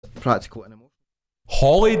practical and emotional.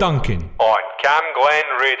 Holly Duncan on Cam Glen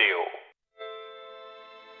Radio.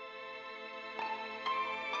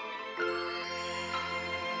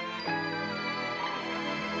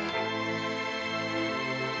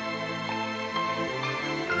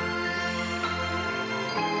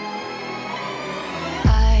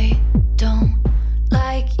 I don't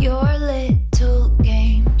like your little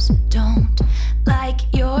games, don't like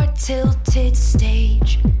your tilted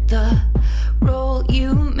stage, the role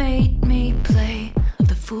you made me play of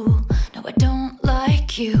the fool. No, I don't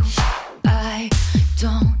like you. I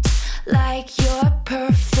don't like your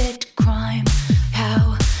perfect crime,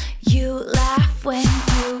 how you laugh when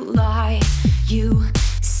you lie. You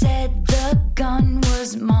said the gun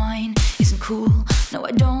was mine, isn't cool. No,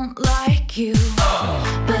 I don't like you.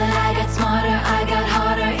 But I got smarter, I got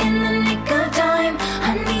harder in the nick of time.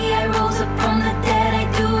 Honey, I rose up from the dead, I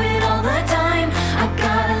do it all the time. I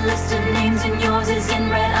got a list of names and yours is in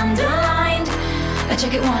red underlined. I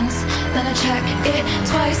check it once, then I check it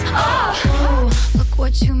twice. Oh, look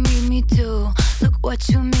what you made me do. Look what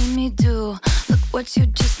you made me do. Look what you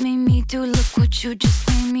just made me do. Look what you just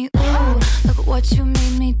made me. Ooh, look what you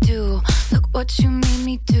made me do. Look what you made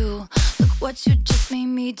me do. Look what you just made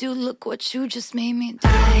me do. Look what you just made me do.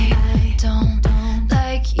 I don't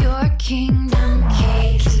like your kingdom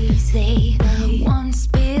keys. They once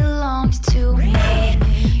belonged to me.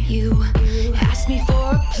 You asked me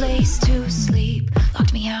for a place to sleep,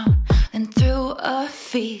 locked me out, and threw a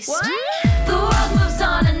feast. What? The world moves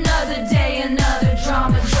on another day, another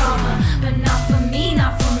drama. But not for me,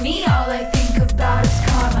 not for me. All I think about is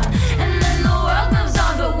karma. And then the world moves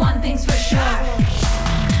on, but one thing's for sure.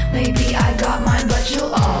 Maybe I got mine, but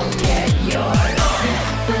you'll all get yours.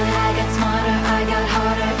 But I got smarter, I got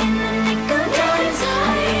harder in the nick of time.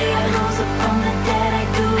 Honey, I rose up from the dead, I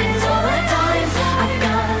do it all the time. I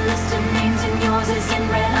got a list of names and yours is in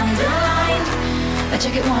red underlined. I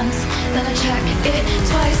check it once, then I check it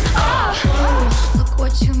twice. Oh, look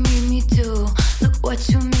what you made me do. Look what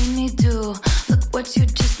you made me do. Look what you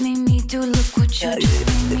just made me do. Look what you just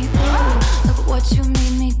made me do. Look what you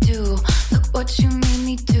made me do. Look what you made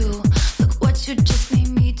me do. Look what you just made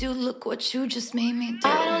me do. Look what you just made me do.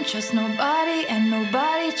 I don't trust nobody and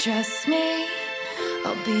nobody trusts me.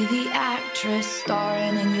 I'll be the actress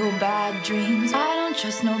starring in your bad dreams. I don't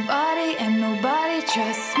trust nobody and nobody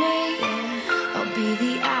trusts me. I'll be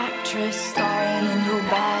the actress starring in your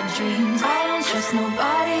bad dreams. I don't trust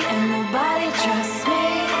nobody and nobody trusts me.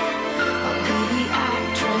 I'll be the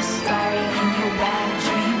actress starring in your bad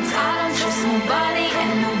dreams. I don't trust nobody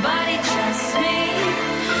and nobody trusts me.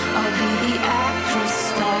 I'll be the actress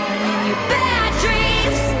starring in your bad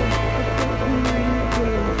dreams.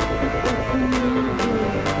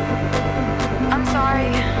 I'm sorry,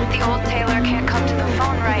 the old Taylor can't come to the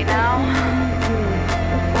phone right now.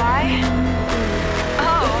 Why?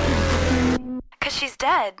 Oh, 'cause she's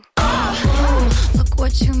dead. Oh, look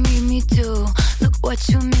what you made me do. Look what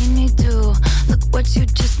you made me do. Look what you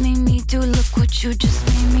just made me do. Look what you just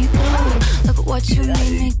made me do. Look what you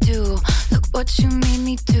made me do. Look what you made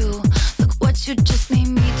me do. Look what you just made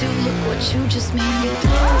me do. Look what you just made me do.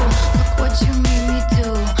 Look what you made me do.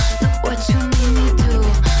 Look what you made me do.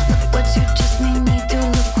 Look what you just made me do.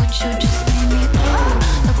 Look what you just made me do.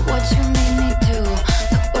 Look what you made me do.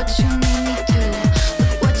 Look what you made me do.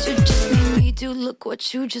 Look what you just made me do. Look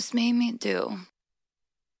what you just made me do.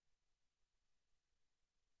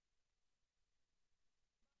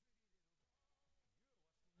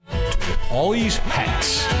 Holly's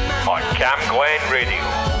Hits on Cam Glen Radio.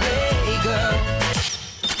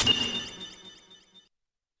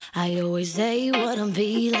 I always say what I'm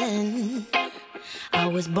feeling. I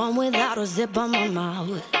was born without a zip on my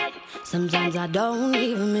mouth. Sometimes I don't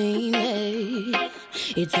even mean it.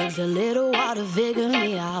 It takes a little while to figure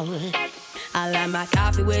me out. I like my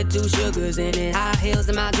coffee with 2 sugars in it. High heels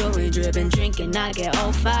and my jewelry dripping. Drinking, I get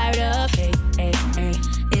all fired up. Hey, hey, hey.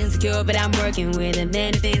 Insecure, but I'm working with it.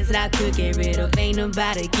 Many things that I could get rid of. Ain't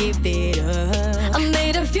nobody give it up. I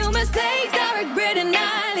made a few mistakes I regret it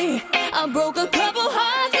nightly. I broke a couple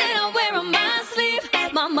hearts and I wear on my sleeve.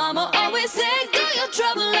 My mama always said, girl, you're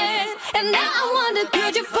troubling. And now I wonder,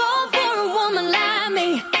 could you fall for a woman like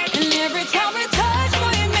me? And every time we touch,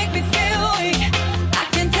 boy, you make me feel weak. I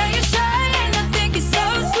can tell you're shy and I think you're so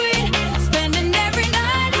sweet. Spending every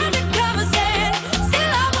night undercover saying,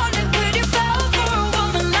 still I wonder, could you fall for a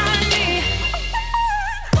woman like me?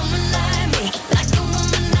 Woman like me, like a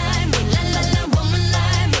woman like me. La la la, woman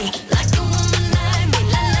like me, like a woman like me.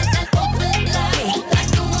 La la la, woman like me,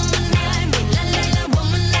 like a woman like me. La la la,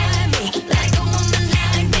 woman like me, like a woman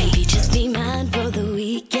like me. Baby, just be mine for the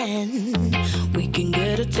weekend. We can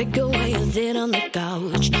get a takeaway and sit on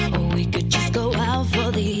Or we could just go out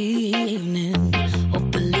for the evening.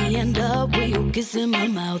 Hopefully end up with you kissing my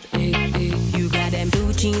mouth. Hey, hey. You got them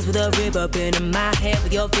blue jeans with a rib up into my head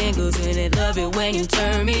with your fingers in it. Love it when you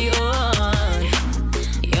turn me on.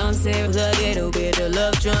 Beyonce with a little bit of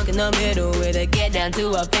love drunk in the middle with a get down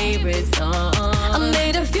to our favorite song. I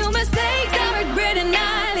made a few mistakes I regret it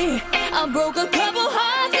nightly. I broke a couple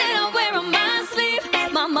hearts and I wear on my sleeve.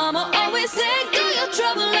 My mama always said do your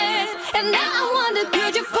trouble and now I wonder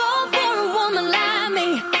could you fall for a woman like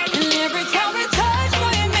me? And every time we touch,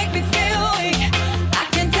 boy, you make me feel weak. I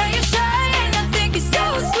can tell you're shy and I think you're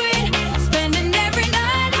so sweet. Spending every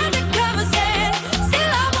night undercover saying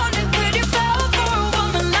still I wonder could you fall for a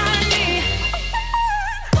woman like me?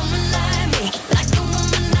 Woman like me, like a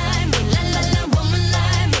woman like me. La la la, woman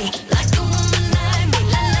like me, like a woman like me.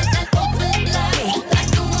 La la la, woman like me,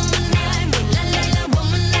 like a woman like me. La la la,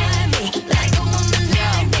 woman like me, like a woman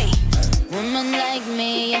like me. Woman like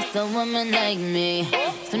me, yes, a woman like me.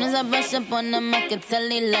 Soon as I brush up on them, I can tell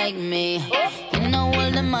they like me. You know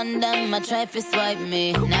all them on them, I try to swipe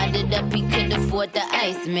me. Now that he could afford to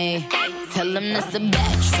ice me. Tell him that's a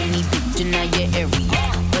batch for me, bitch, in your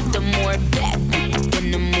area. But the more bad,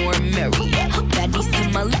 then the more merry. Baddies to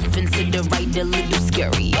my left and to the right, a little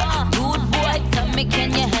scarier. Dude, boy, tell me,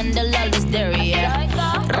 can you handle all this dairy?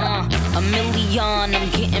 A million, I'm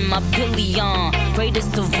getting my billion.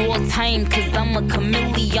 Greatest of all time, cause I'm a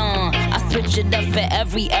chameleon. I switch it up for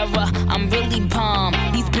every era, I'm really bomb.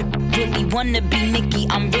 These people really wanna be Nicki,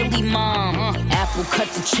 I'm really mom. Apple cut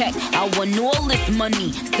the check, I want all this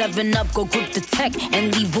money. 7-Up, go grip the tech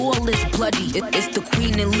and leave all this bloody. It's the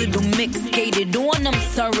Queen and Little Mix, skated on, I'm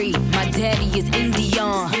sorry. My daddy is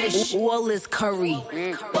Indian, all is curry.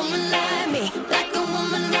 Woman like me, like a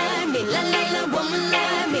woman like me. La la la, woman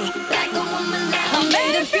like me, like a woman like me. I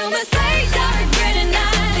made a few mistakes, I regret it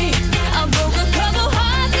nightly. I broke a couple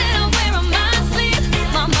hearts and I wear on my sleeve.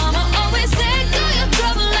 My mama always said do your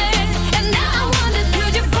trouble and now I wonder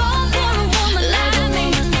could you fall for a woman like me?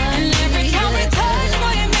 And every time we touch,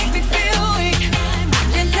 boy, you make me feel weak. I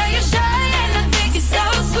can tell you're shy and I think you're so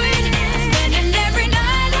sweet. Spending every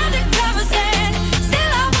night undercover saying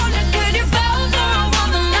still I wonder could you fall for a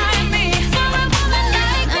woman like me? For a woman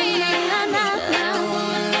like me. Like a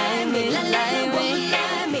woman like me. Like a woman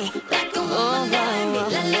like me. Like a woman like me.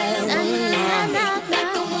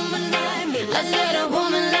 Like a woman like me. I said a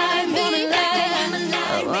woman like me.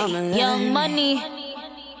 Like Young Money.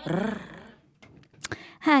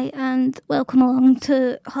 Hi, and welcome along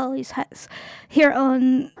to Holly's Hits here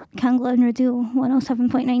on Camglen Radio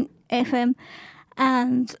 107.9 FM.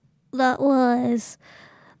 And that was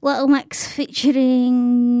Little Mix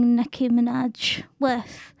featuring Nicki Minaj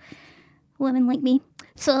with Women Like Me.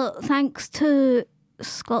 So thanks to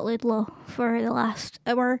Scott Laidlaw for the last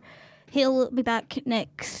hour. He'll be back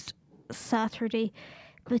next Saturday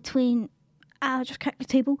between, I'll just crack the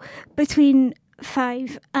table, between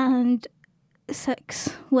 5 and 6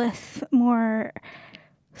 with more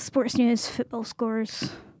sports news, football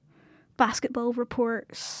scores, basketball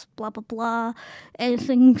reports, blah blah blah,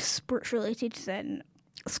 anything sports related, then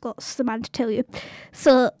Scott's the man to tell you.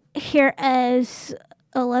 So here is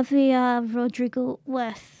Olivia Rodrigo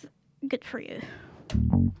with Good For You.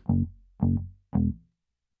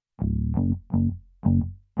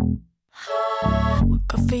 Well,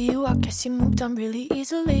 good for you, I guess you moved on really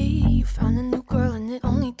easily. You found a new girl and it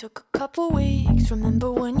only took a couple weeks.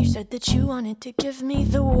 Remember when you said that you wanted to give me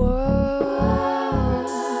the world?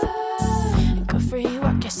 And good for you,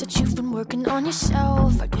 I guess that you've been working on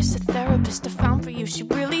yourself. I guess the therapist I found for you, she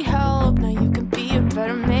really helped. Now you can be a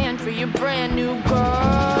better man for your brand new girl.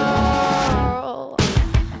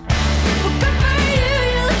 Well, good for you,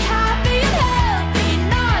 you look happy and healthy,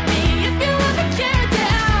 not me. If you ever cared to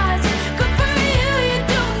ask, good for you, you're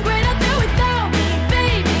doing great out there without me,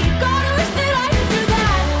 baby. God, I wish that I could do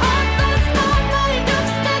that. I lost my mind, I've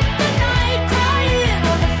spent the night crying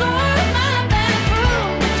on the floor of my bedroom.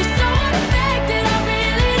 But you're so unaffected, I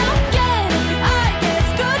really don't get it. I guess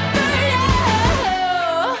good for you.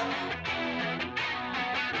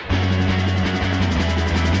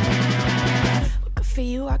 Well, good for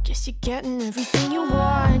you, I guess you're getting everything you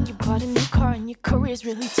want. You bought a new car and your career's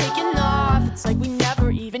really taking off. It's like we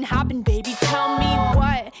never even happened, baby. Tell me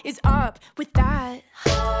what is up with that?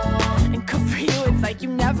 And good for you, it's like you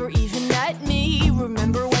never even met me.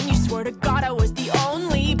 Remember when you swore to God I was the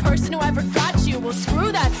only person who ever got you? Well,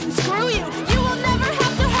 screw that and screw you. You will never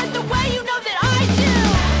have to hurt the way you know that I do.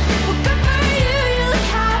 Well, good for you, you look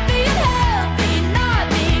happy and healthy, not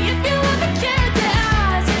me. If you ever cared to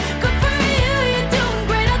ask, good for you, you're doing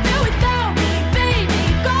great out there without me, baby.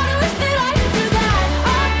 God, I wish that I could do that.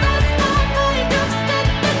 I lost my mind, I've spent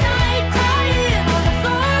the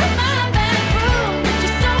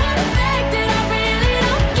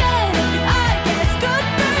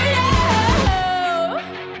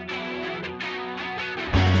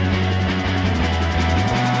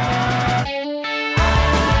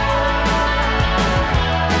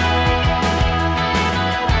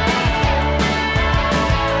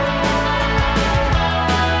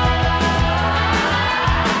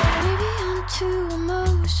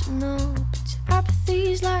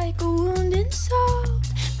feels like a wound inside.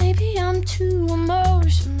 Maybe I'm too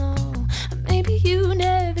emotional. Maybe you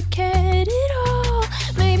never cared at all.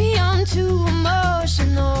 Maybe I'm too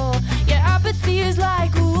emotional. Yeah, apathy is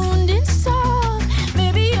like a wound inside.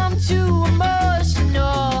 Maybe I'm too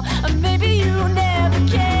emotional. Maybe you never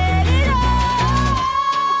cared at all.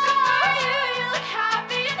 Good for you, you look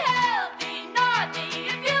happy and healthy. Not me,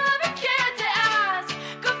 if you ever cared to ask.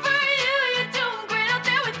 Good for you, you're doing great out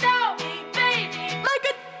there without me, baby. Like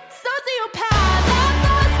a sociopath, I've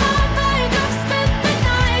lost my mind. I've spent the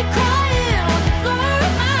night crying on the floor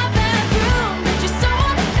of my bathroom. But you're so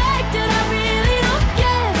unaffected, I really don't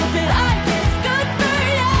get it. But I guess good for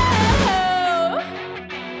you.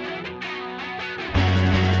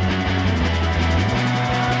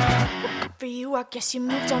 For you, I guess you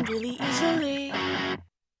moved on really easily.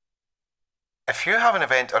 If you have an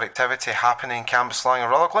event or activity happening in Cambuslang or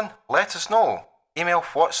Rutherglen, let us know. Email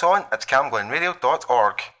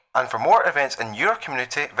whatson@camglenradio.org. And for more events in your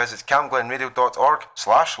community, visit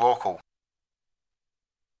camglenradio.org/local.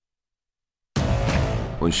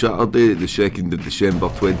 On Saturday, the 2nd of December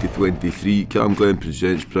 2023, Camglen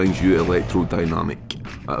Presents brings you Electrodynamic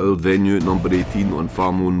at our venue at number 18 on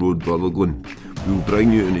Farmlone Road, Rutherglen. We will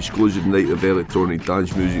bring you an exclusive night of electronic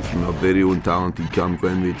dance music from our very own talented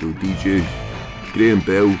Camglen Radio DJs. Graham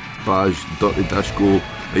Bell, Baz, Dirty Disco,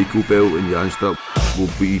 Michael Bell and Janster will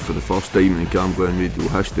be for the first time in Camglen Radio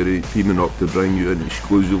history teaming up to bring you an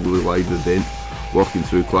exclusively live event, working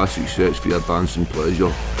through classic sets for your dancing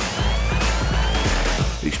pleasure.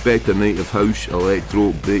 Expect a night of house,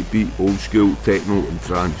 electro, breakbeat, old school, techno and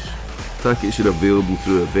trance. Tickets are available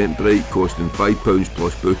through Eventbrite, costing £5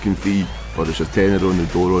 plus booking fee, or it's a tenner on the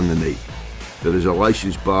door on the night. There is a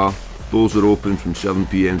licensed bar, doors are open from 7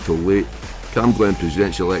 PM till late. Camglen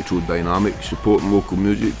Presents Electrodynamic, supporting local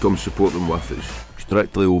music, come support them with us.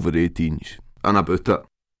 Strictly over 18s. And about it.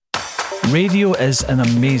 Radio is an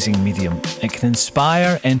amazing medium. It can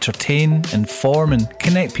inspire, entertain, inform and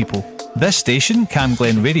connect people. This station,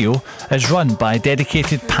 Camglen Radio, is run by a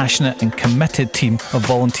dedicated, passionate and committed team of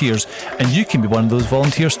volunteers, and you can be one of those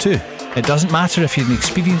volunteers too. It doesn't matter if you're an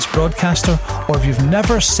experienced broadcaster or if you've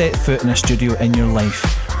never set foot in a studio in your life.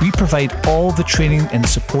 We provide all the training and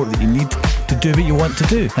support that you need to do what you want to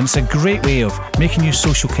do. And it's a great way of making new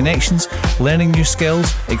social connections, learning new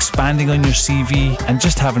skills, expanding on your CV and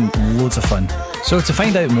just having loads of fun. So to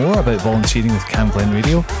find out more about volunteering with Camglen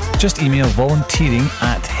Radio, just email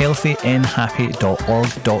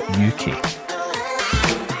volunteering@healthyanhappy.org.uk.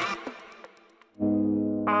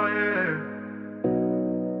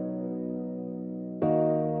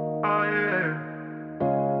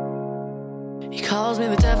 He calls me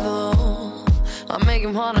the devil, I make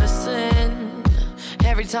him wanna sin.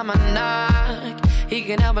 Every time I knock, he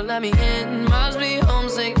can help but let me in. Must be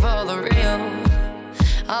homesick for the real,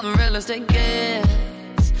 I'm the realest it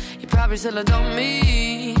gets. You probably still adore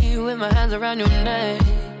me, with my hands around your neck.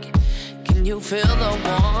 Can you feel the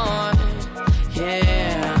warmth?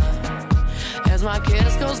 Yeah. As my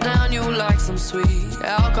kiss goes down, you like some sweet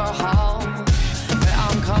alcohol. Where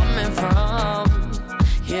I'm coming from,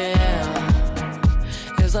 yeah.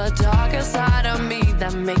 There's a darker side of me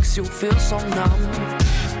that makes you feel so numb.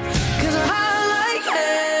 Cause I like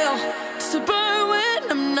hell to burn when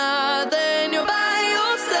I'm not there and you're by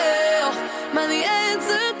yourself. Man, the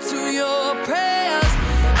answer to your prayers,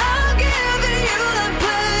 I'll give you that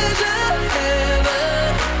pleasure heaven,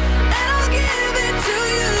 and I'll give it to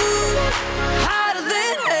you hotter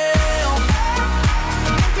than hell,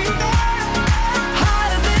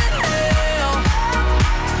 hotter than hell.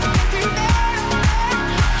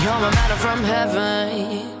 You're my manna from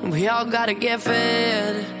heaven, we all gotta get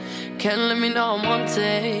fed. Can't let me know I'm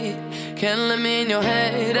wanted, can't let me in your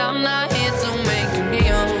head. I'm not here to make you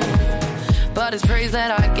kneel, but it's praise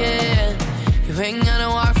that I get. You ain't gonna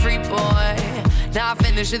walk free, boy, not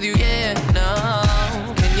finished with you yet, no.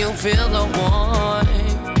 Can you feel the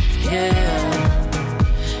warmth?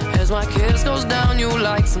 Yeah. As my kiss goes down, you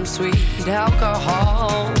like some sweet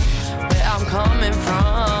alcohol. Where I'm coming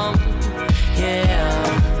from, yeah.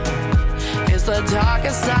 It's the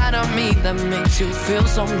darkest side of me that makes you feel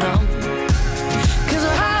so numb. Cause I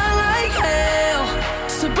like hell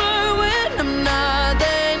to burn when I'm not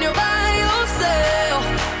there and you're by yourself.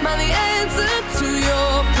 Man, the answer to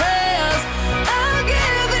your prayers, I'll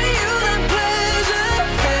give you that pleasure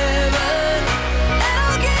heaven, and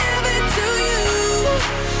I'll give it to you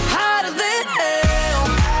hotter than hell,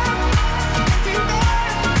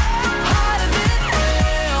 hotter than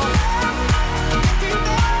hell.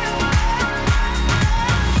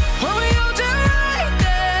 When we hold you right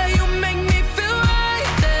there, you make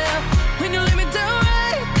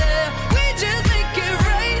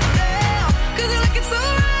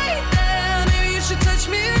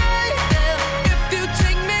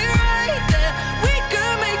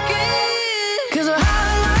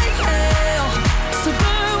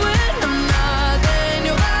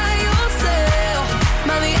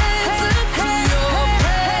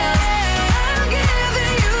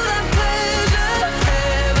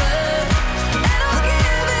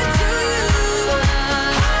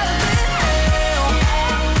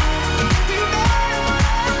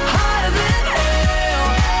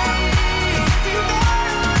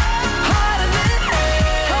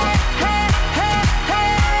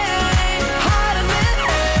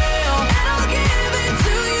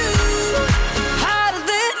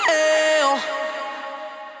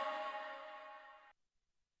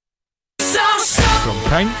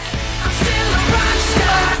Pink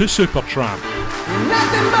to Supertramp,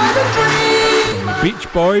 from the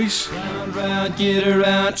Beach Boys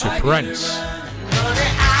to Prince,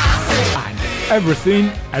 and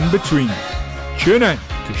everything in between. Tune in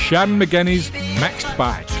to Sharon McGinney's Mixed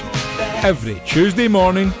Bag every Tuesday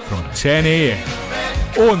morning from 10 a.m.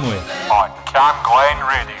 only on Cam Glen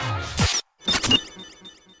Radio.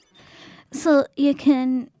 So you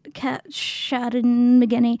can catch Sharon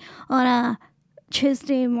McGinney on a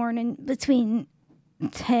Tuesday morning between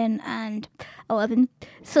 10 and 11.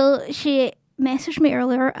 So she messaged me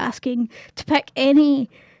earlier asking to pick any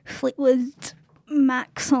Fleetwood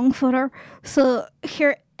Mac song for her. So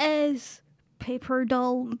here is Paper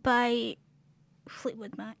Doll by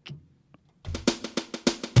Fleetwood Mac.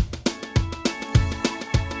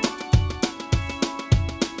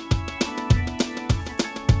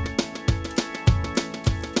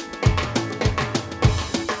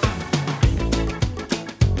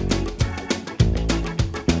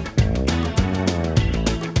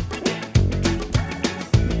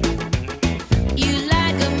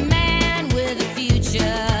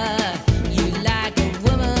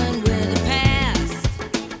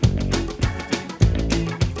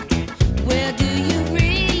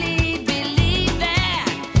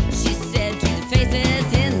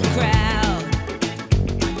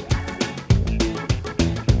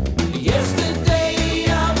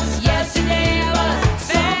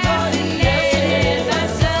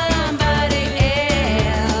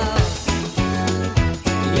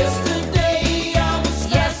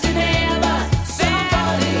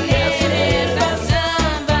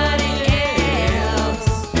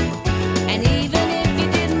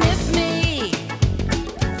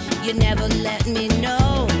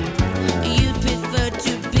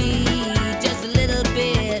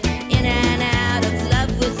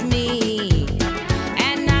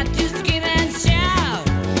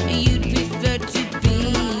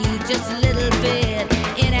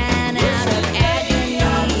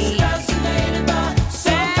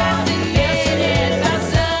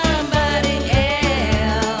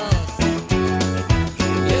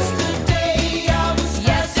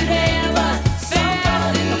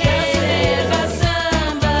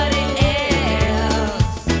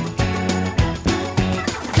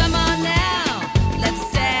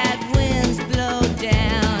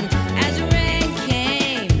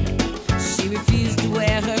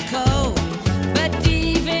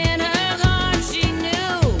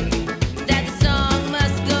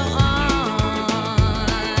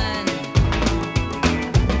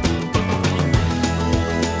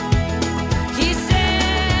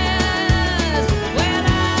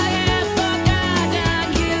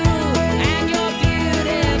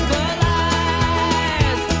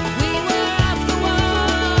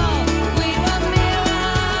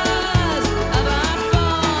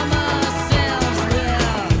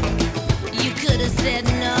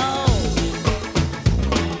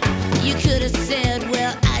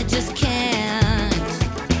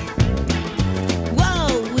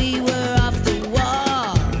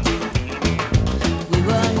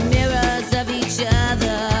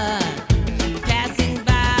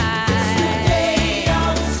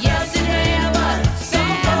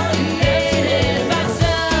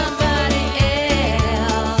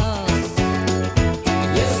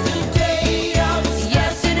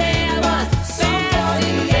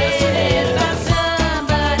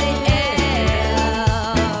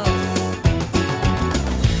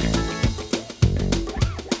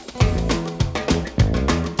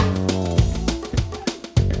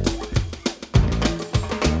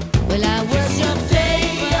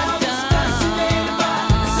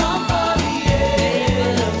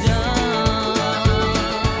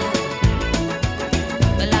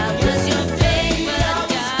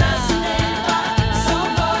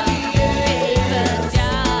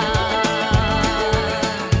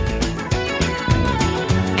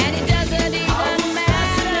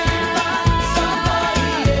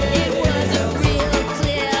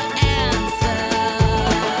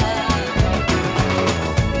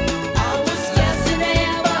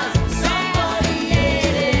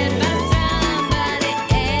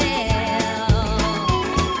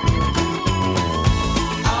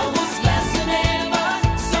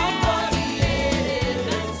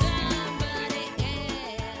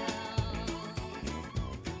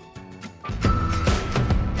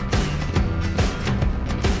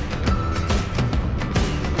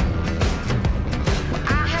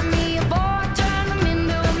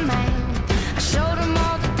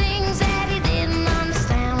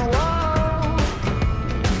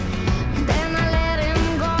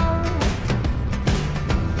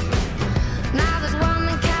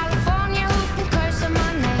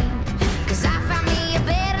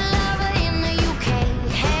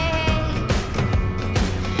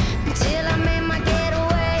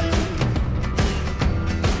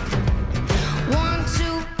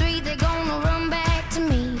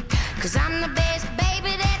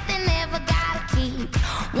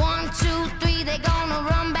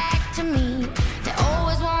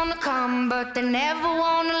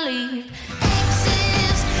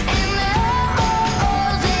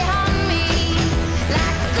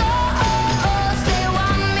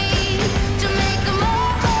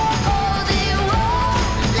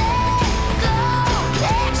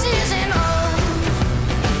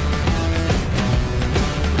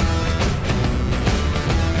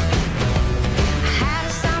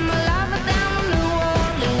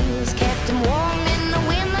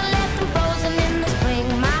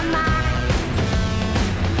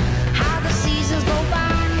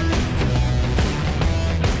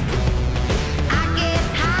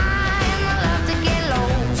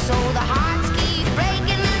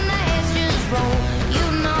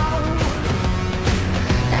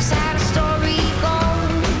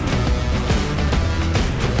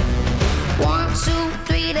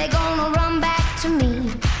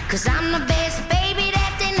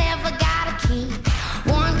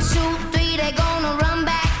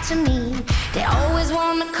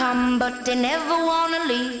 but they never wanna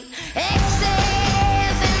leave.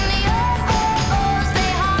 Exes and the oh-oh-ohs,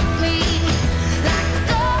 they haunt me. Like the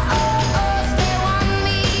oh-oh-ohs, they want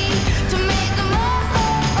me to make them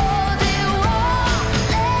oh-oh-oh, they won't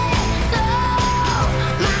let go.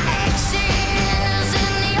 My exes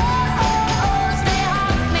and the oh-oh-ohs, they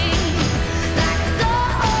haunt me. Like the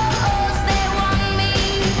oh-oh-ohs, they want me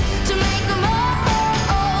to make them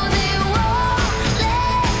oh-oh-oh, they won't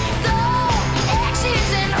let go.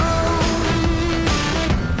 Exes and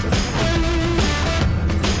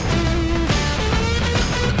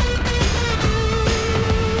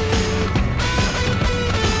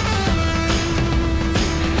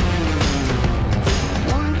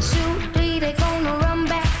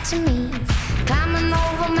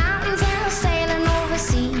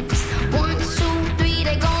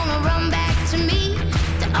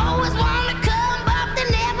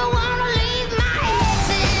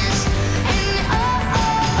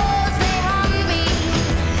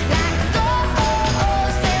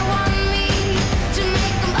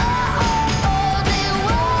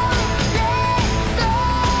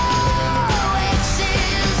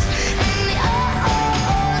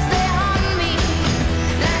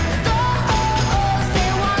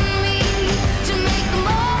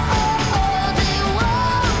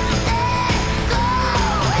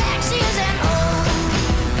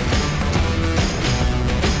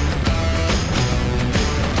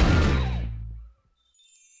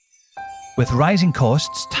With rising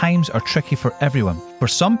costs, times are tricky for everyone. For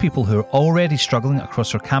some people who are already struggling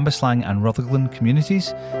across our Cambuslang and Rutherglen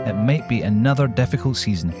communities, it might be another difficult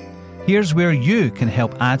season. Here's where you can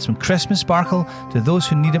help add some Christmas sparkle to those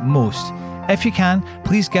who need it most. If you can,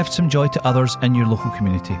 please gift some joy to others in your local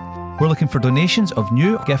community. We're looking for donations of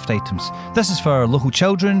new gift items. This is for our local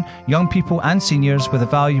children, young people and seniors with a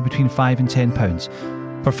value between £5 and £10.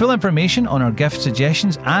 For full information on our gift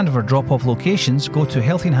suggestions and our drop-off locations, go to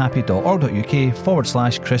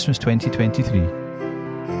healthyandhappy.org.uk/Christmas 2023.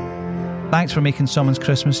 Thanks for making someone's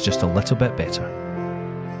Christmas just a little bit better.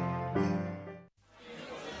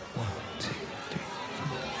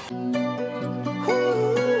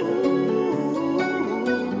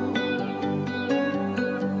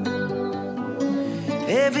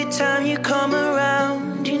 Every time you come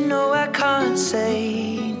around, you know I can't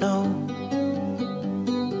say no.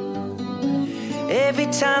 Every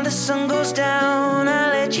time the sun goes down,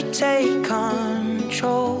 I let you take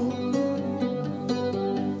control.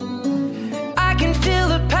 I can feel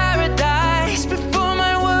the paradise before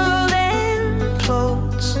my world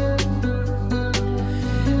implodes.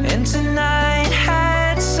 And tonight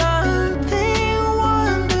had something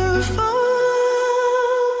wonderful.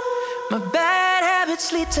 My bad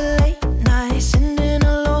habits lead to late nights, sitting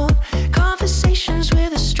alone, conversations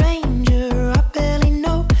with a stranger I barely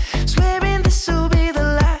know, swearing this'll be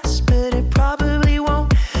the last, but it probably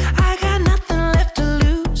won't. I got nothing left to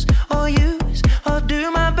lose or use or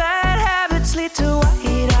do. My bad habits lead to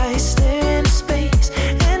white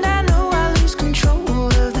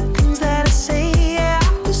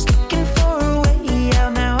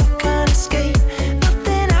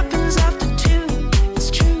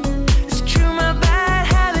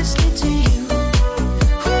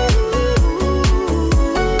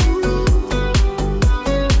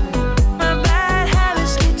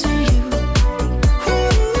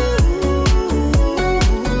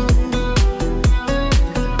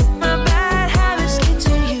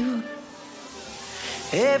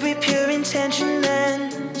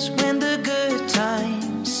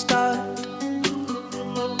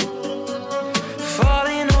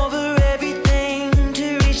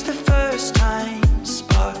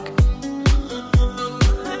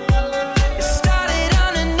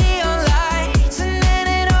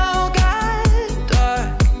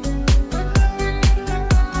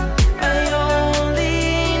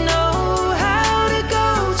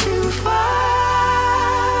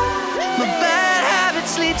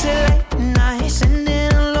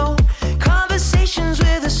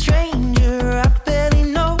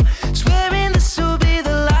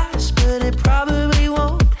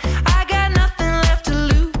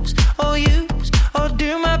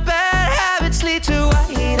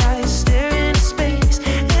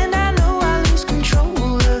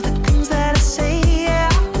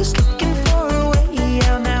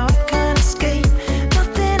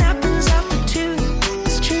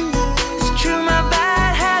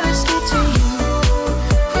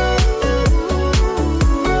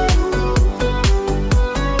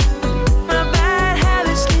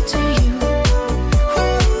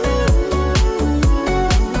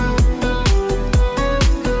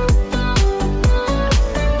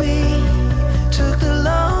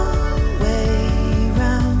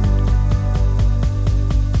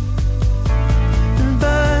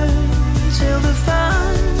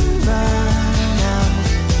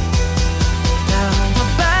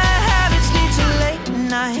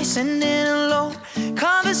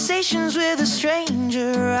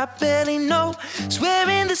I barely know.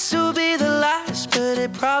 Swearing this will be the last, but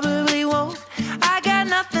it probably won't. I got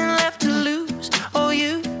nothing left to lose or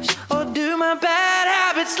use or do. My bad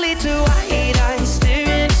habits lead to white eyes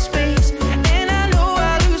staring into space, and I know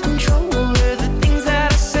I lose control of the things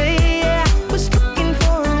that I say. Yeah, I was looking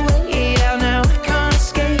for a way out, now I can't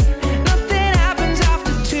escape. Nothing happens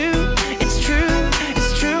after two. It's true,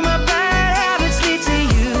 it's true. My bad habits lead to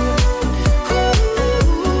you.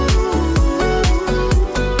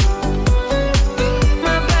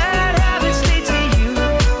 My bad habits lead to you.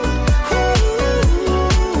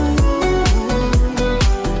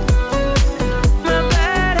 My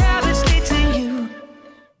bad habits lead to you.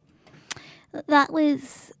 That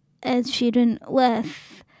was Ed Sheeran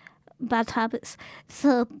with Bad Habits.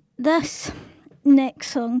 So this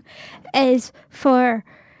next song is for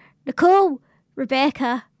Nicole,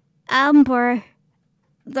 Rebecca, Amber,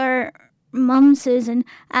 their mum Susan,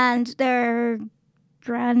 and their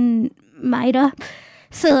gran Myra.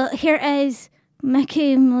 So here is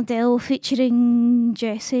Mickey Modell featuring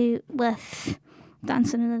Jessie with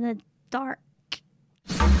Dancing in the Dark.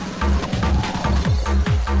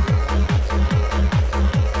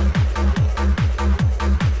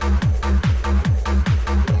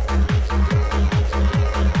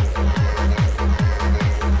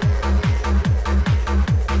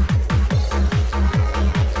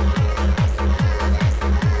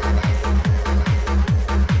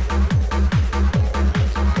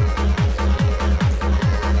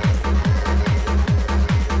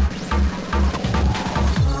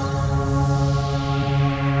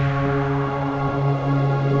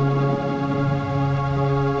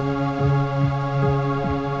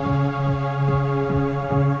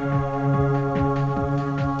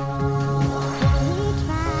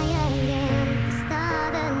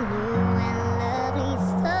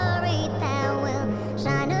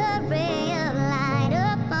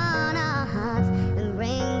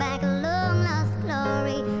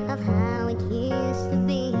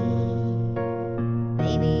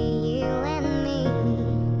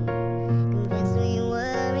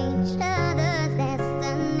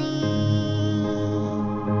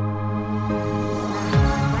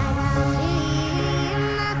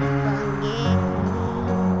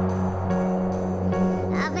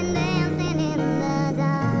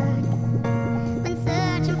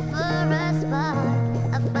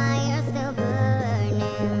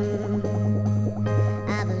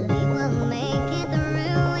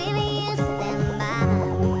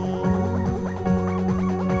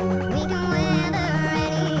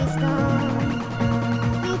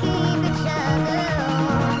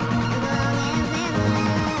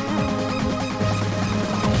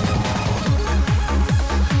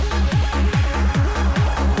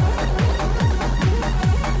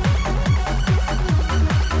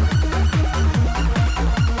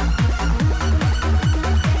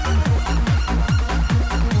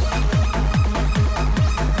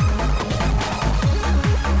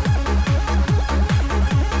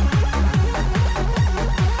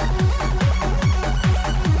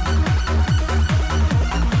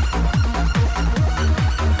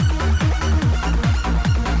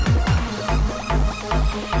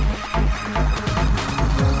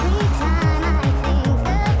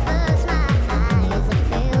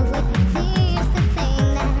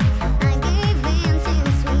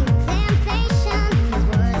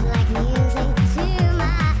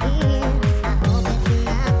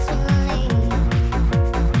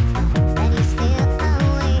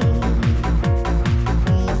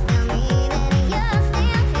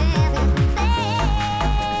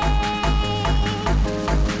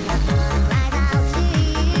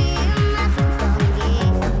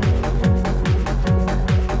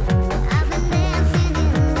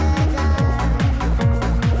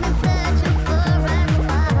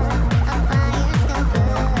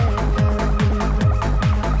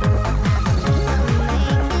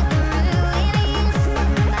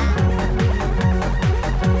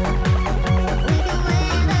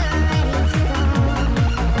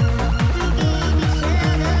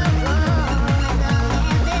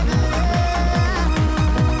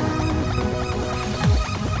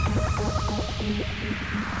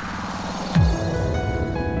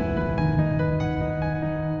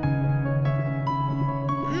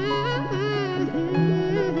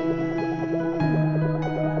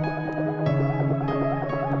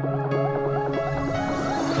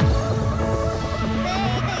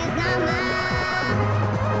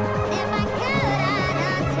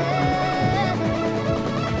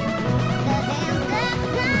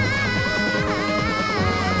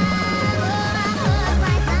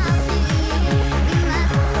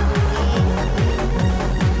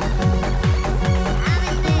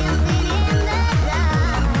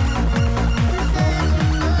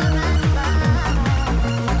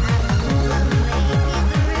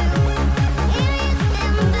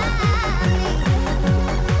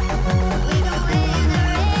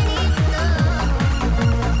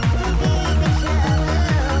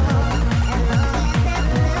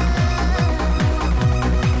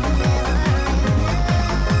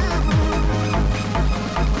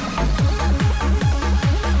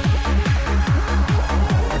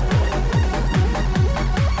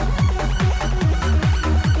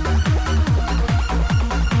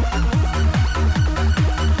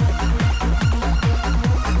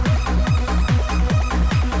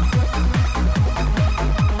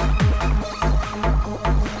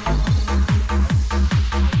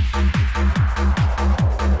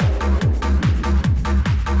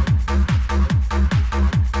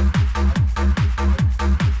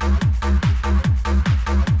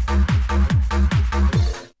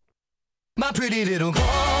 my pretty little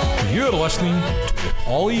girl. You're listening to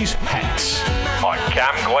Ollie's Hits on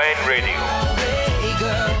Cam Glen Radio.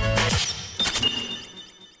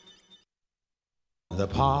 The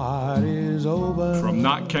party's over. From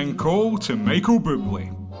Nat King Cole to Michael Bublé,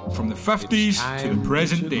 from the 50s to the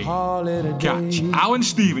present day, catch Alan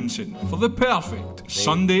Stevenson for the perfect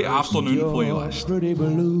Sunday afternoon playlist.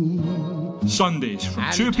 Sundays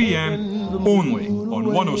from 2 p.m, only on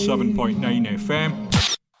 107.9 FM.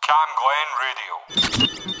 Cam Glen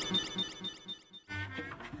Radio.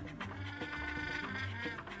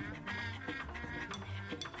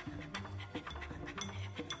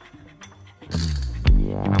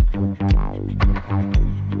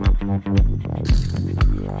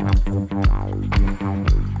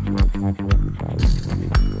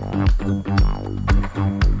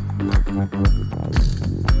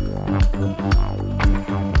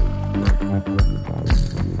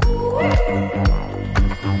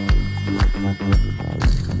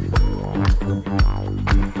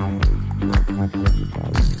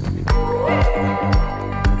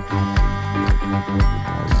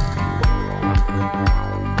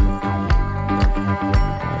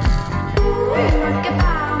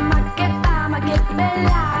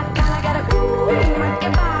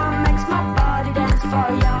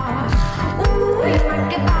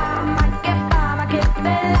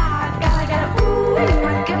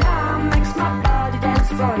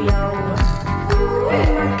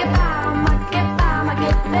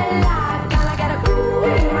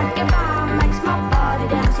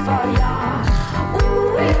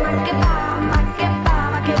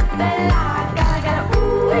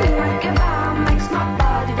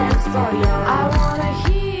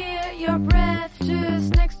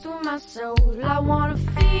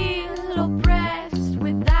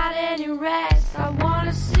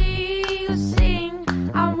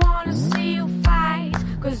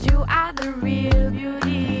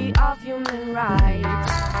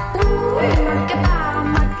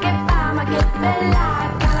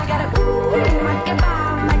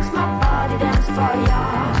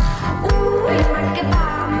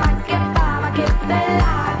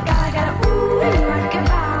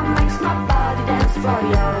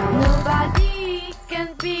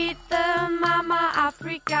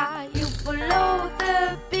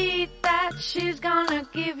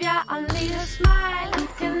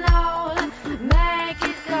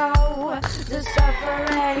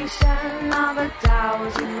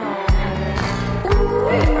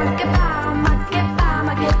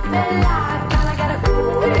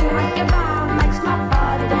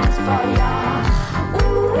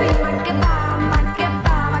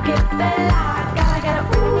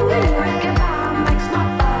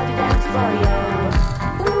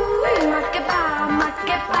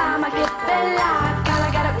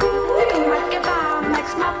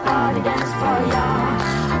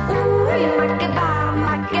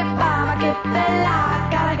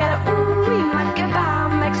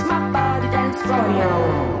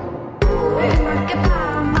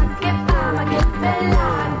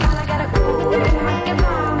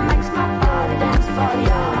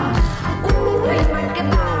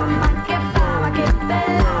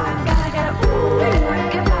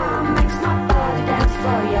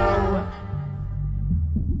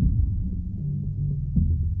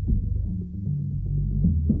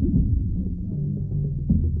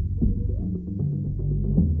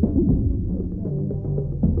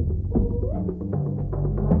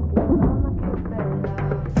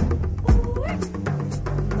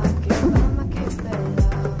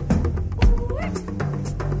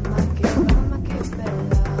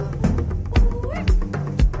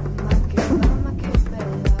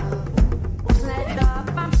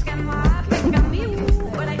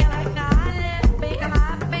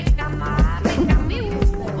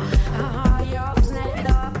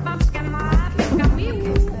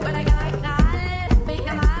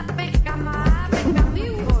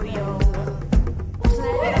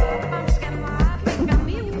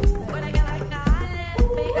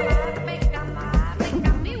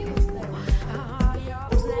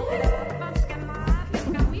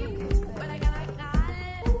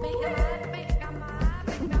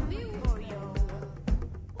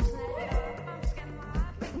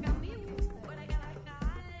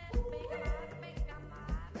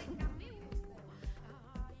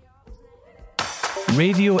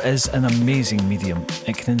 Radio is an amazing medium.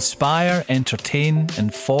 It can inspire, entertain,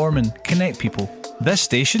 inform and connect people. This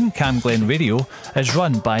station, Cam Glen Radio, is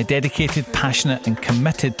run by a dedicated, passionate and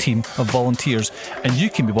committed team of volunteers, and you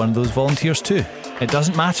can be one of those volunteers too. It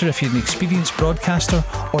doesn't matter if you're an experienced broadcaster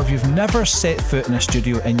or if you've never set foot in a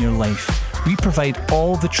studio in your life. We provide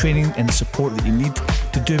all the training and support that you need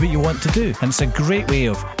to do what you want to do. And it's a great way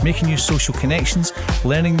of making new social connections,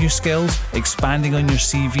 learning new skills, expanding on your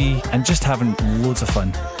CV, and just having loads of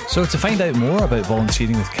fun. So to find out more about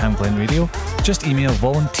volunteering with Cam Glen Radio, just email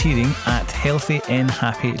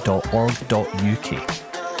volunteering@healthynhappy.org.uk.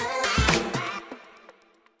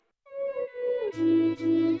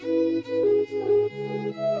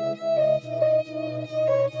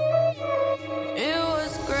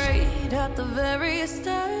 At the very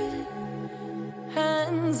start,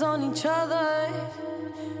 hands on each other,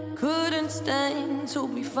 couldn't stand to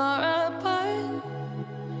be far apart.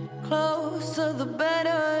 Closer the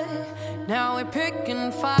better. Now we're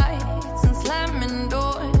picking fights and slamming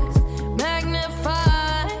doors,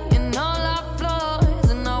 magnifying all our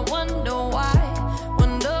flaws. And I wonder why,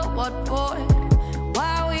 wonder what for,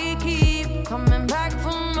 why we keep coming back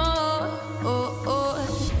for more.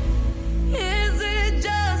 Is it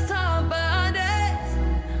just our bodies?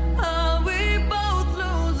 Are we both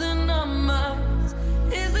losing our minds?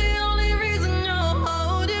 Is the only reason you're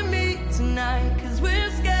holding me tonight 'cause we're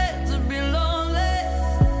scared to be lonely?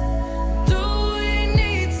 Do we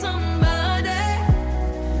need somebody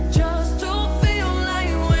just to feel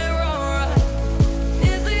like we're alright?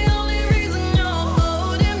 Is the only reason you're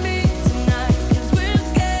holding me tonight 'cause we're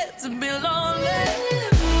scared to be lonely?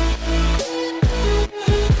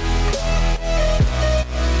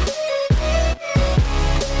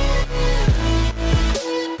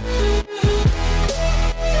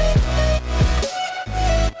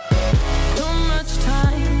 Too much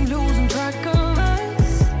time losing track of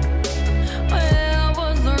us. Where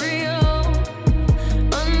was the real?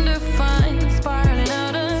 Undefined, spiraling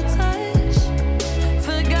out of touch.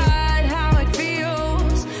 Forgot how it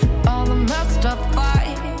feels. All the messed up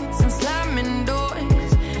fights and slamming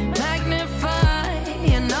doors,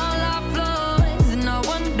 magnifying all our flaws. And I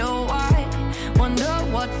wonder why, wonder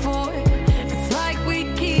what for. It's like we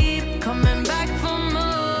keep coming back for more.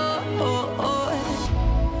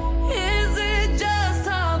 Is it just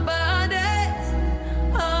our bodies?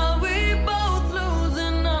 Are we both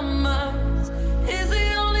losing our minds? Is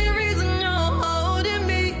the only reason you're holding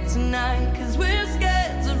me tonight 'cause we're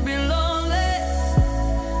scared to be lonely?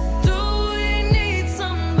 Do we need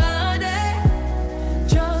somebody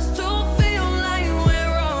just to feel like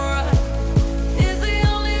we're alright? Is the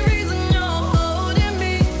only reason you're holding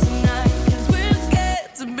me tonight 'cause we're scared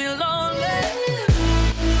to be lonely?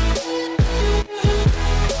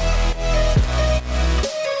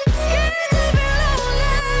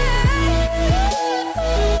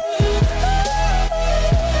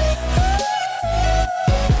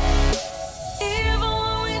 Even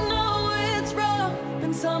when we know it's wrong,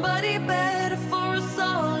 been somebody better for us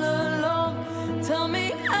all along. Tell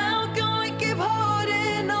me, how can we keep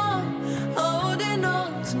holding on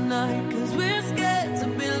tonight? 'Cause we're scared to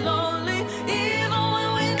be lonely. Even when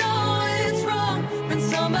we know it's wrong, been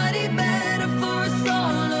somebody better for us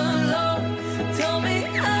all along. Tell me,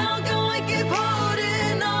 how can we keep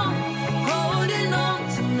holding on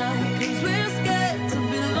tonight? 'Cause we're scared to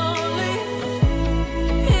be lonely.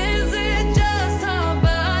 Is it just our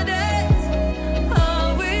bodies? Are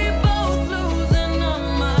we both losing our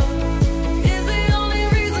minds? Is the only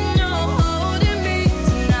reason you're holding me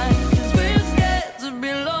tonight 'cause we're scared to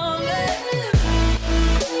be lonely?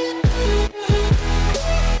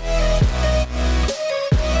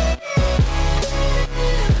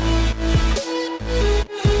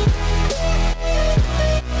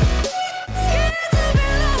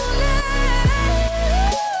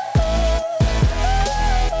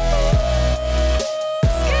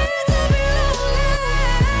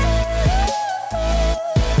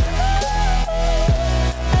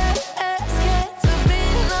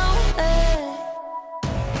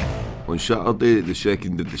 On Saturday, the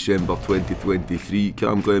 2nd of December 2023,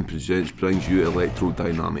 Cam Glen Presents brings you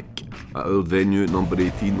Electrodynamic at our venue at number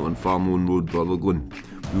 18 on Farmone Road, Rutherglen.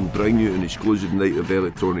 We will bring you an exclusive night of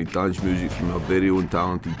electronic dance music from our very own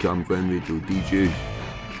talented Cam Glen Radio DJs.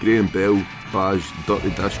 Graham Bell, Baz, Dirty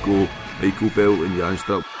Disco, Michael Bell and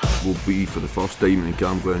Janster will be for the first time in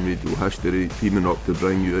Cam Glen Radio history teaming up to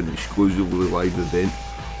bring you an exclusively live event,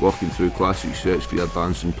 working through classic sets for your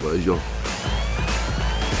dancing pleasure.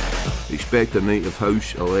 Expect a night of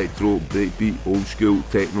house, electro, breakbeat, old school,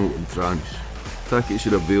 techno and trance. Tickets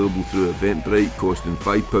are available through Eventbrite, costing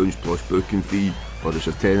 £5 plus booking fee, or it's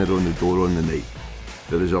a tenner on the door on the night.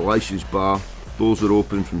 There is a licensed bar, doors are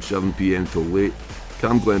open from 7 PM till late.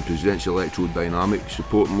 Cam Glen Presents Electrodynamic,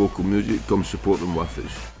 supporting local music, come support them with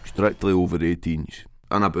us. Strictly over 18s.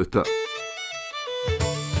 And about it.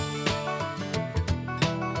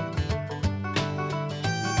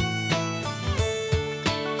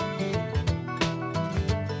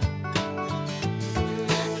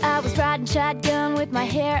 I was riding shotgun with my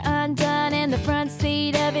hair undone in the front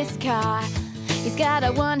seat of his car. He's got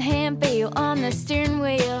a one-hand feel on the steering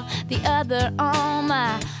wheel, the other on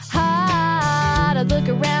my heart. I look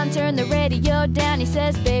around, turn the radio down. He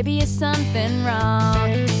says, baby, is something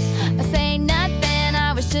wrong? I say nothing,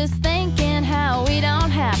 I was just thinking how we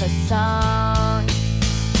don't have a song.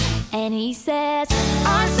 And he says,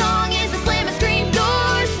 our song is a slam and scream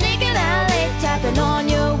door, sneaking out late, tapping on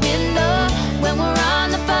your window when we're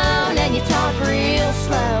on the phone and you talk real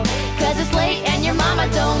slow, 'cause it's late and your mama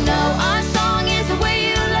don't know. Our song is the way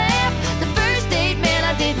you laugh, the first date, man,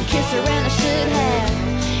 I didn't kiss her and I should have.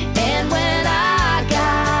 And when I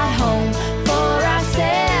got home, for I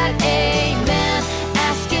said amen,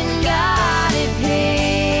 asking God if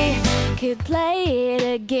he could play it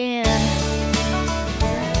again.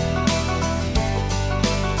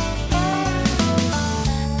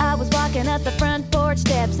 I was walking up the front porch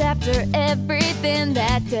steps after everything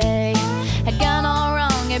that day had gone all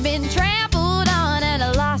wrong, had been trampled on and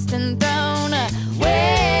lost and thrown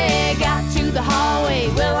away. Got to the hallway,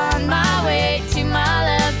 well on my way to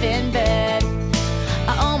my love in bed.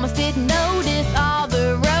 I almost didn't notice all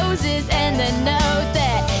the roses and the note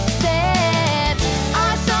that said,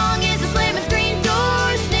 our song is a slam and screen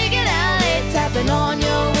door, sneaking out late, tapping on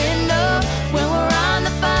your window when we're on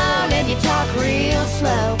the phone and you talk real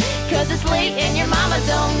slow, 'cause it's late and your mama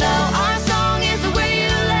don't know. Our song is the way you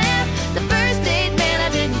laugh, the first date, man, I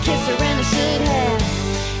didn't kiss her and I should have.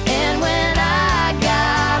 And when I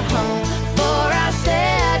got home, for I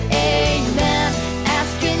said amen,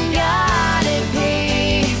 asking God if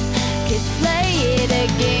he could play it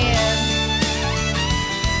again.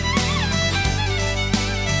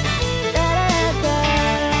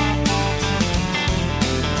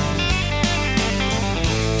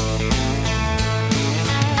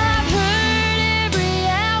 I've heard every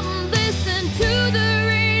album, listened to the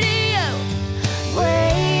radio,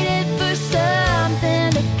 waited for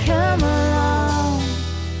something to come along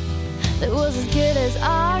that was as good as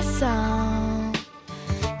our song.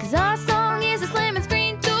 'Cause our song is a slamming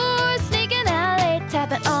screen door, sneaking out late,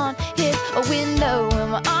 tapping on his window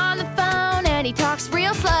when we're on the phone and he talks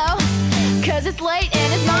real slow, 'cause it's late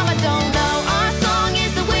and his mama don't know. Our song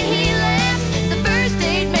is the way he laughs, the first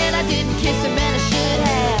date, man, I didn't kiss him and I should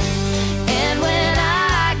have. And when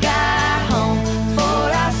I got home,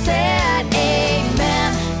 for I said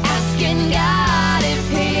amen, asking God if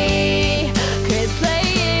he could play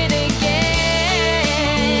it again.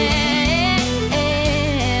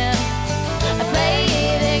 Play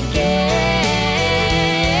it again.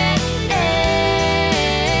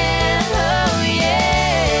 Oh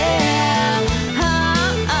yeah.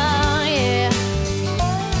 Oh yeah.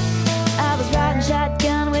 I was riding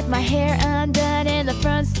shotgun with my hair undone in the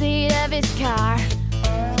front seat of his car.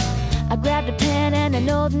 I grabbed a pen and an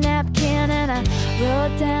old napkin and I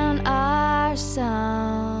wrote down our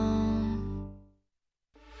song.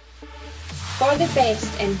 For the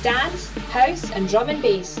best in dance, house and drum and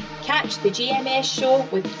bass, catch the GMS show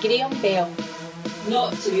with Graham Bell.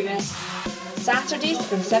 Not to be missed. Saturdays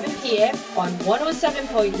from 7 p.m. on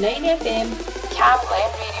 107.9 FM, Cam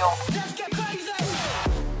Glen Radio.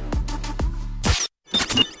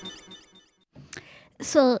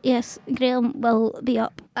 So yes, Graham will be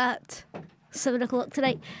up at 7 o'clock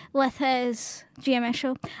tonight with his GMS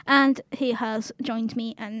show, and he has joined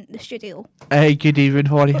me in the studio. Hey, good evening,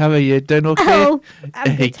 Holly. How are you? Doing okay? Hello.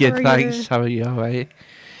 I'm good. Good, How are thanks. you? How are you? All right.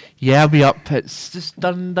 Yeah, I'll be up. It's just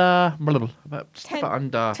under about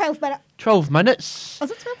 12 minutes. 12 minutes.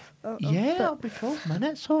 Was it 12? Oh, Yeah, it'll be 12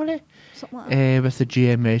 minutes, Holly. Something like that. With the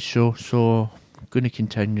GMS show, so I'm going to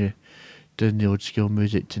continue doing the old school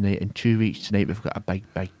music tonight. In 2 weeks tonight, we've got a big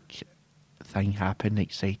thing happening.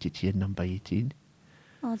 Excited to hear number 18.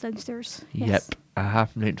 Oh, downstairs. Yep, Yes. I'm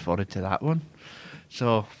looking forward to that one.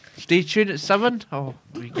 So stay tuned at 7. I'll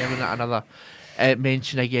be giving it another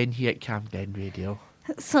mention again here at Cam Glen Radio.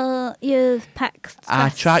 So you've picked A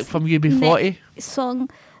this track from UB40. next song.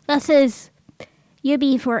 This is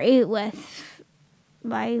UB40 with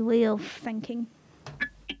My Way of Thinking.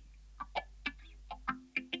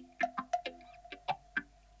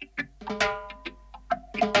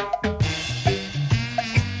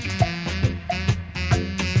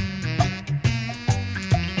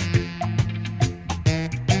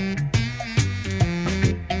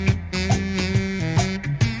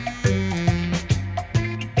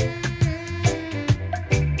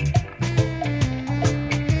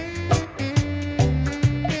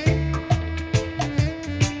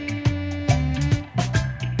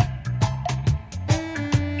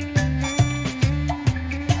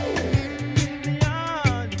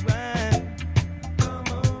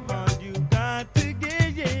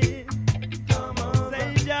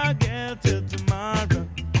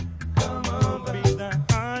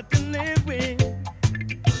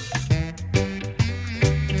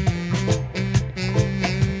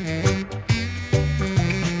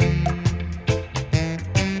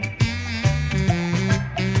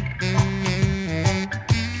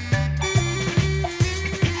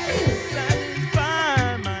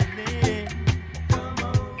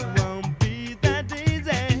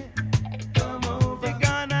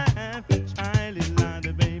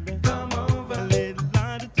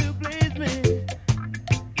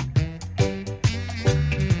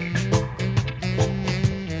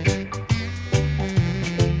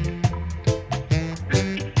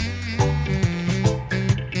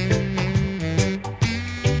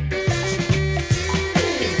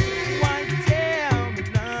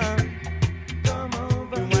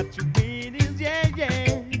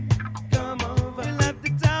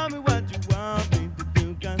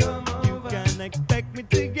 gonna expect me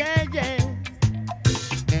to get, yeah.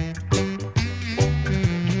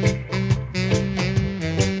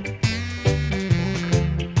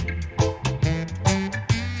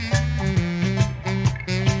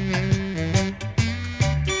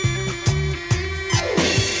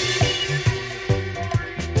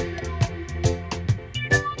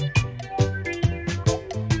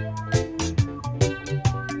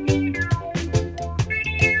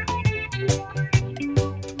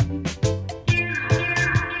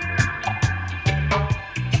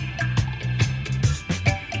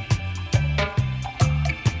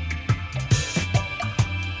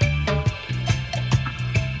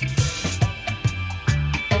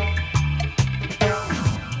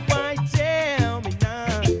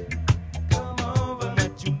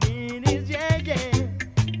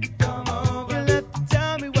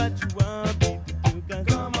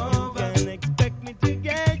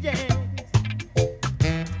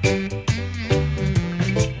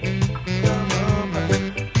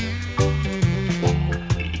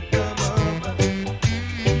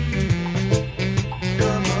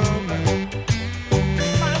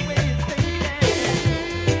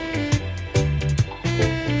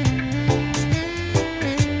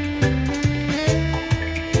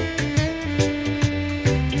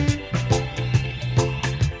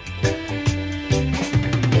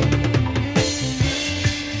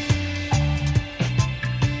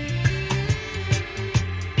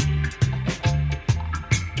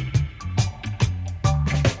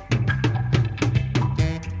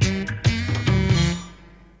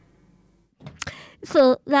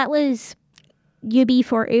 So that was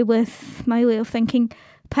UB40 with My Way of Thinking,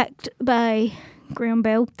 picked by Graham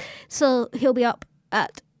Bell. So he'll be up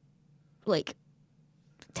at like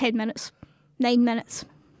 9 minutes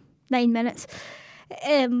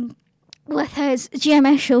with his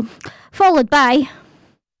GMS show, followed by...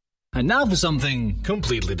 And now for something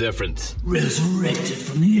completely different. Resurrected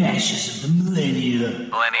from the ashes of the millennia.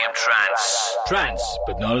 Millennium Trance. Trance,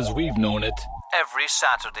 but not as we've known it. Every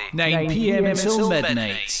Saturday, 9 p.m. until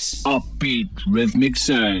midnight. Upbeat rhythmic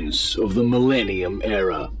sounds of the millennium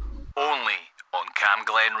era. Only on Cam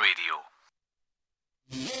Glen Radio.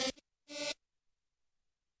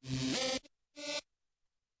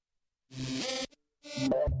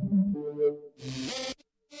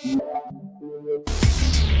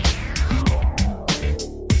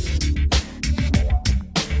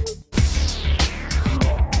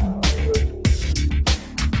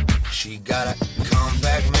 She got a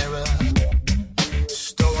compact mirror,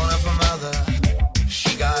 stolen up her mother.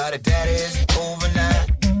 She got a daddy's overnight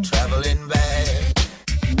traveling bag.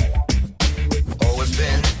 Always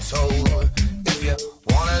been told, if you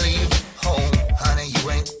wanna leave home, honey, you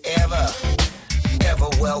ain't ever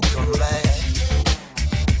welcome back.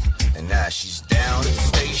 And now she's down at the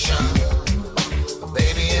station, a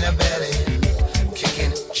baby in her belly,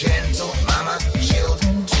 kicking gentle, mama chilled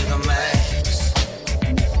to the max.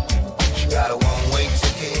 Got a one-way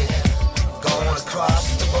ticket, going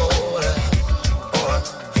across the border, or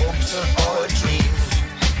hopes or dreams,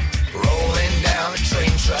 rolling down the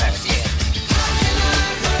train tracks, yeah. How can I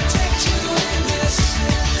protect you in this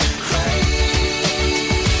crazy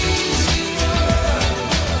world?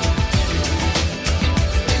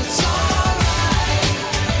 It's alright,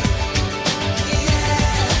 yeah,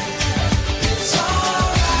 it's alright.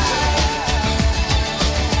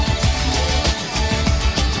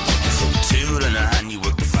 2 to 9, you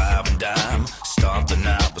work the 5 and dime. Start the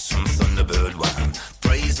night with some Thunderbird wine.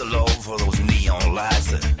 Praise the Lord for those neon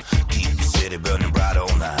lights that keep the city burning bright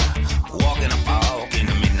all night. Walking a park in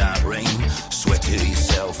the midnight rain. Sweat to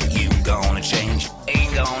yourself, you gonna change.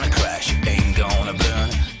 Ain't gonna crash, ain't gonna burn,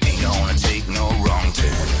 ain't gonna take no wrong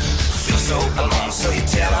turn. Feel so alone, so you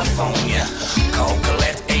telephone ya. Call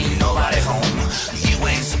Colette, ain't nobody home. You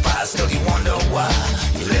ain't surprised, still you wonder why.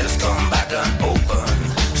 You let us come back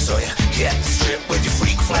unopened. So you get the strip with your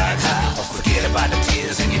freak flag high. Forget about the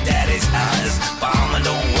tears in your daddy's eyes. Bomb and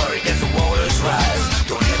don't worry if the waters rise.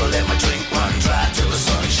 Don't ever let my drink run dry till the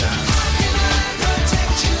sun shines. How can I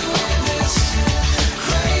protect you in this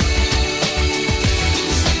crazy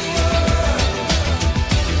world?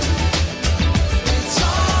 It's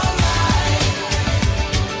alright,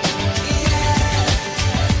 yeah,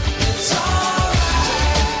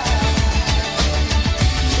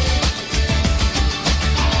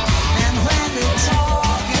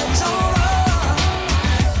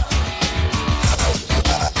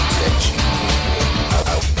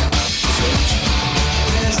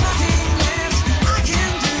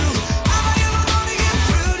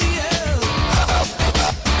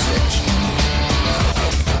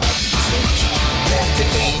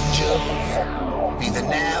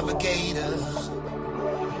 navigators.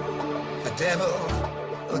 The devil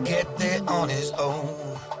will get there on his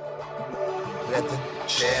own. Let the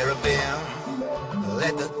cherubim,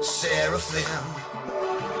 let the seraphim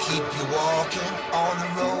keep you walking on the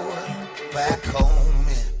road back home.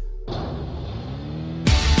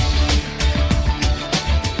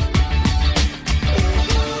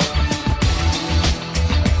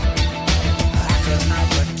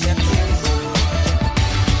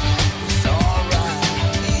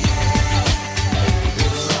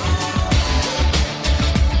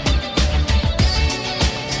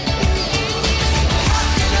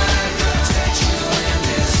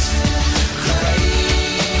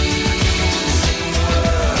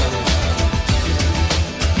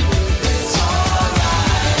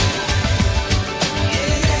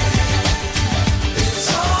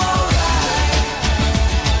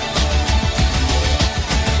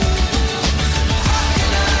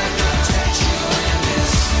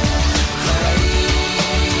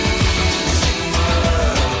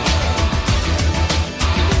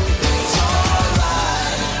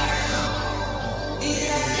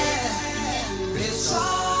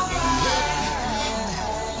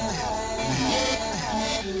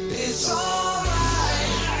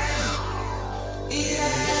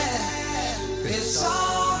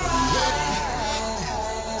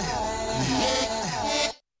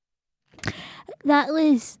 That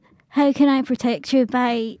was How Can I Protect You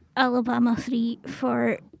by Alabama 3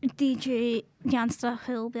 for DJ Jansta,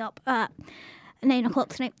 who will be up at 9 o'clock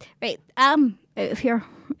tonight. Right, I'm out of here.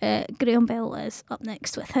 Graham Bell is up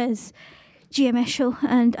next with his GMS show,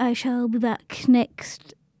 and I shall be back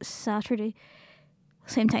next Saturday.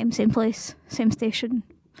 Same time, same place, same station.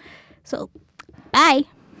 So, bye.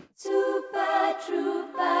 Super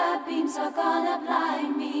trooper beams are gonna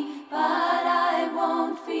blind me, but I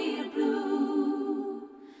won't feel blue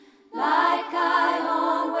like I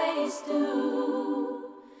always do,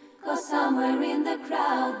 'cause somewhere in the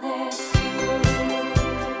crowd there's you.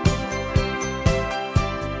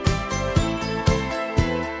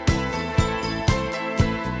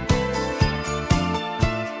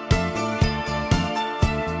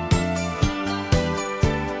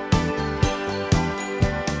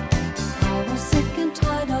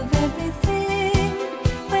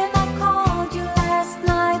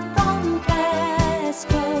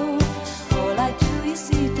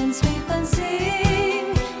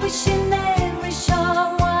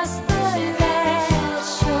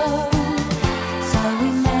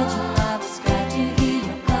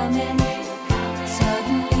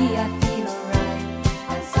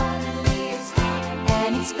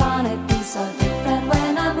 It's gonna be so different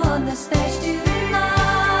when I'm on the stage.